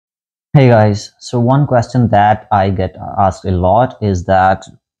Hey guys, so one question that I get asked a lot is that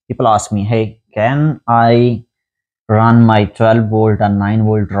people ask me, hey, can I run my 12 volt and 9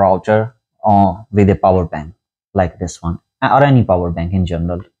 volt router with a power bank like this one or any power bank in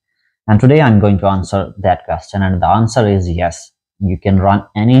general? And today I'm going to answer that question, and the answer is yes. You can run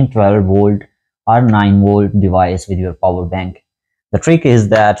any 12 volt or 9 volt device with your power bank. The trick is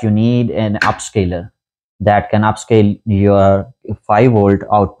that you need an upscaler that can upscale your 5 volt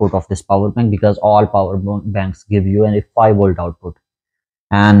output of this power bank, because all power banks give you a 5 volt output,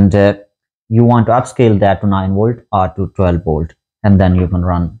 and you want to upscale that to 9 volt or to 12 volt, and then you can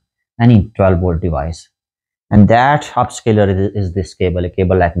run any 12 volt device. And that upscaler is this cable, a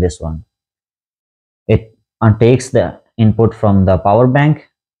cable like this one. It takes the input from the power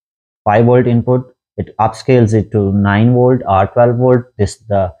bank, 5 volt input, it upscales it to 9 volt or 12 volt.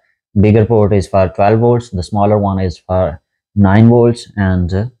 The bigger port is for 12 volts, the smaller one is for 9 volts,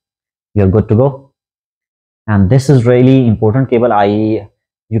 and you're good to go. And this is really important cable.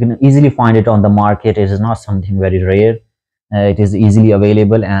 You can easily find it on the market. It is not something very rare. It is easily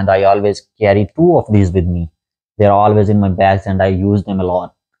available, and I always carry two of these with me. They're always in my bags, and I use them a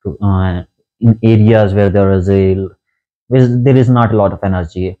lot in areas where there is not a lot of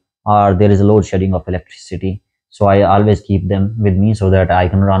energy, or there is a load shedding of electricity. So I always keep them with me so that I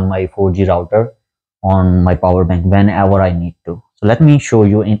can run my 4G router on my power bank whenever I need to. So let me show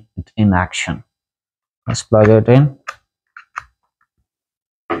you in action. Let's plug it in.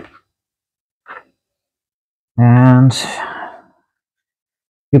 And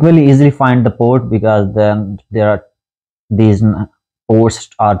you can really easily find the port, because then there are these ports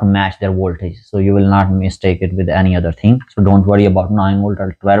are to match their voltage, so you will not mistake it with any other thing. So don't worry about 9 volt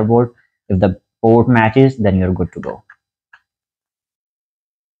or 12 volt. If the port matches, then you're good to go.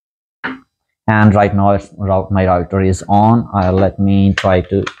 And right now my router is on. Let me try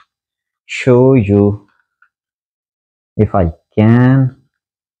to show you if I can,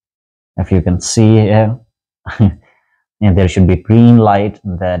 if you can see here. And there should be green light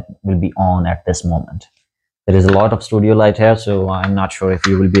that will be on at this moment. There is a lot of studio light here, so I'm not sure if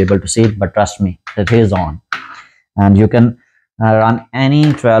you will be able to see it, but trust me, it is on. And you can run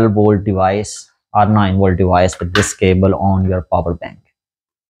any 12 volt device or 9 volt device with this cable on your power bank.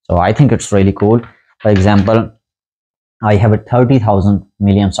 So I think it's really cool. For example, I have a 30,000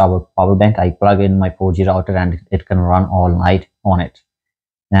 milliamps hour power bank. I plug in my 4G router and it can run all night on it.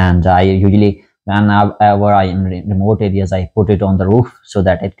 And I usually, whenever I am in remote areas, I put it on the roof so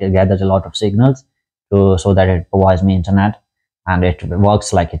that it gathers a lot of signals, so that it provides me internet, and it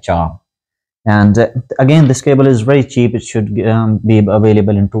works like a charm. And again, this cable is very cheap. It should be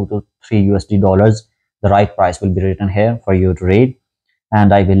available in $2 to $3. The right price will be written here for you to read,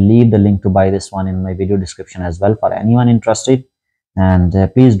 and I will leave the link to buy this one in my video description as well for anyone interested. And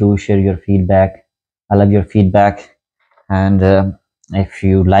please do share your feedback. I love your feedback. And if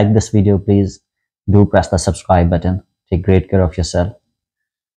you like this video, please do press the subscribe button. Take great care of yourself.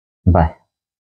 Bye.